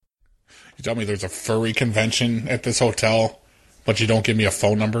You tell me there's a furry convention at this hotel, but you don't give me a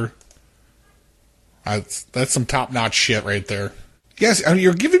phone number? That's some top-notch shit right there. Yes, I mean,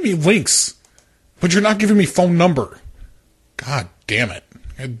 you're giving me links, but you're not giving me phone number. God damn it.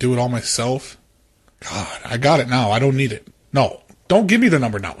 I had to do it all myself. God, I got it now. I don't need it. No, don't give me the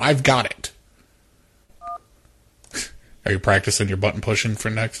number now. I've got it. Are you practicing your button pushing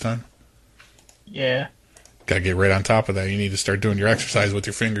for next time? Yeah. Gotta get right on top of that. You need to start doing your exercise with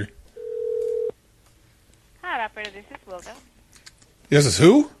your finger. Hi, operator. This is Wilda. This is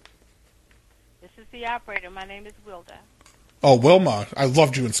who? This is the operator. My name is Wilda. Oh, Wilma. I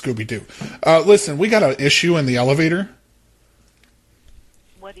loved you in Scooby-Doo. Listen, we got an issue in the elevator.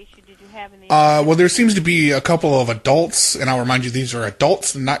 What issue did you have in the elevator? Well, there seems to be a couple of adults, and I'll remind you, these are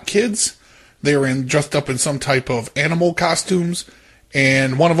adults and not kids. They are dressed up in some type of animal costumes,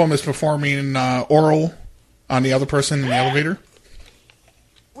 and one of them is performing oral on the other person in the elevator.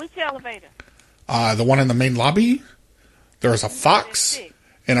 Which elevator? The one in the main lobby. There's a fox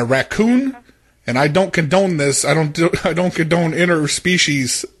and a raccoon, and I don't condone this. I don't condone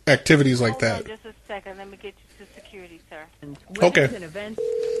interspecies activities like that. Hold on just a second. Let me get you to security, sir. Okay.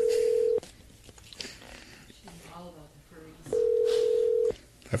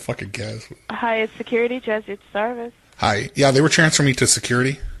 I fucking guess. Hi, it's security. Jazzy at service. Hi. Yeah, they were transferring me to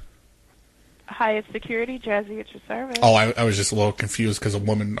security. Hi, it's security. Jazzy at your service. Oh, I was just a little confused because a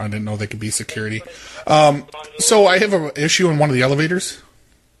woman, I didn't know they could be security. So I have an issue in one of the elevators.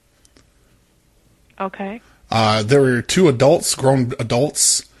 Okay. There were two adults, grown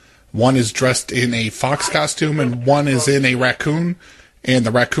adults. One is dressed in a fox costume and one is in a raccoon. And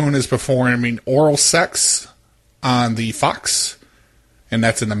the raccoon is performing oral sex on the fox. And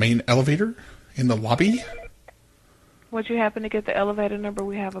that's in the main elevator in the lobby. Would you happen to get the elevator number?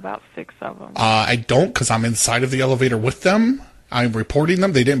 We have about 6 of them. I don't, because I'm inside of the elevator with them. I'm reporting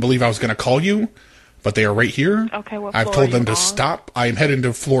them. They didn't believe I was going to call you, but they are right here. Okay, what I've floor told are them you to on? stop. I am heading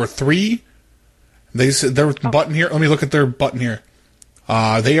to floor 3. They said their button here. Let me look at their button here.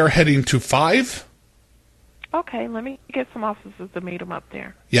 They are heading to 5. Okay, let me get some officers to meet them up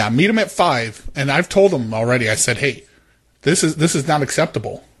there. Yeah, meet them at 5. And I've told them already. I said, hey, this is not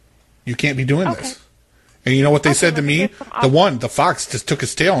acceptable. You can't be doing this. And you know what they said to me? The fox just took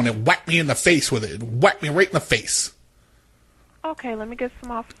his tail and it whacked me in the face with it. It whacked me right in the face. Okay, let me get some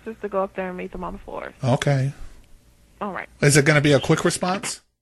officers to go up there and meet them on the floors. Okay. All right. Is it going to be a quick response?